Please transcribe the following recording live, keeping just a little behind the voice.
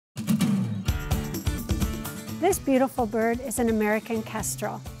This beautiful bird is an American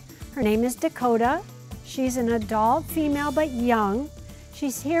kestrel. Her name is Dakota. She's an adult female but young.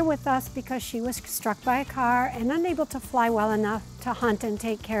 She's here with us because she was struck by a car and unable to fly well enough to hunt and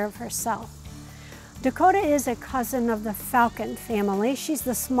take care of herself. Dakota is a cousin of the falcon family. She's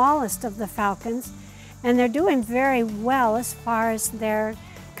the smallest of the falcons, and they're doing very well as far as their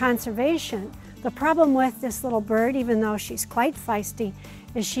conservation. The problem with this little bird, even though she's quite feisty,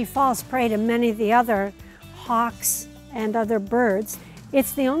 is she falls prey to many of the other hawks and other birds.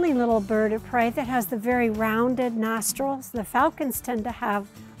 It's the only little bird of prey that has the very rounded nostrils. The falcons tend to have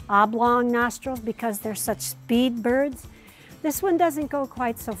oblong nostrils because they're such speed birds. This one doesn't go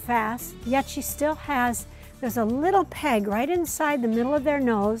quite so fast, yet she still has, there's a little peg right inside the middle of their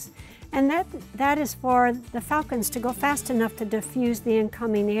nose, and that is for the falcons to go fast enough to diffuse the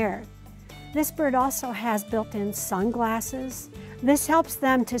incoming air. This bird also has built-in sunglasses. This helps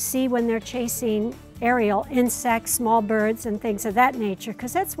them to see when they're chasing aerial insects, small birds, and things of that nature,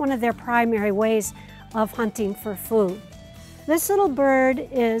 because that's one of their primary ways of hunting for food. This little bird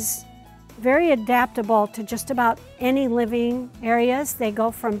is very adaptable to just about any living areas. They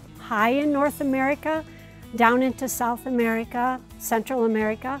go from high in North America down into South America, Central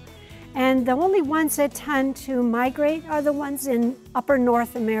America, and the only ones that tend to migrate are the ones in upper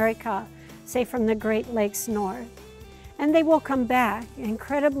North America, say from the Great Lakes north. And they will come back.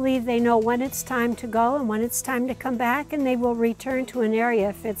 Incredibly, they know when it's time to go and when it's time to come back, and they will return to an area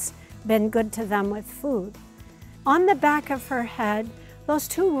if it's been good to them with food. On the back of her head, those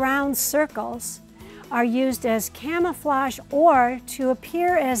two round circles are used as camouflage or to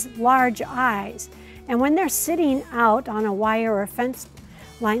appear as large eyes. And when they're sitting out on a wire or fence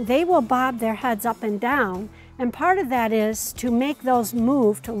line, they will bob their heads up and down. And part of that is to make those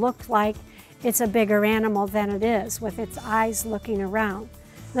move to look like it's a bigger animal than it is, with its eyes looking around.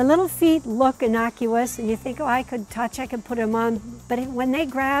 The little feet look innocuous, and you think, oh, I could touch, I could put them on. But when they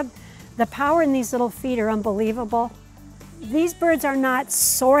grab, the power in these little feet are unbelievable. These birds are not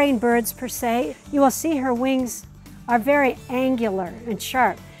soaring birds per se. You will see her wings are very angular and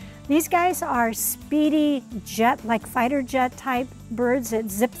sharp. These guys are speedy jet, like fighter jet type birds that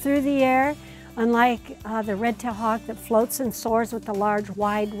zip through the air, unlike the red-tailed hawk that floats and soars with the large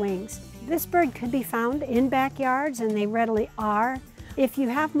wide wings. This bird could be found in backyards, and they readily are. If you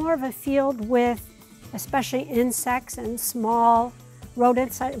have more of a field with especially insects and small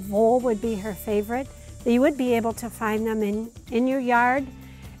rodents, vole would be her favorite, you would be able to find them in your yard.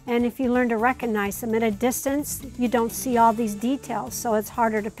 And if you learn to recognize them at a distance, you don't see all these details, so it's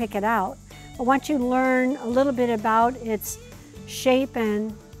harder to pick it out. But once you learn a little bit about its shape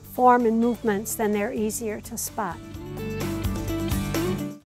and form and movements, then they're easier to spot.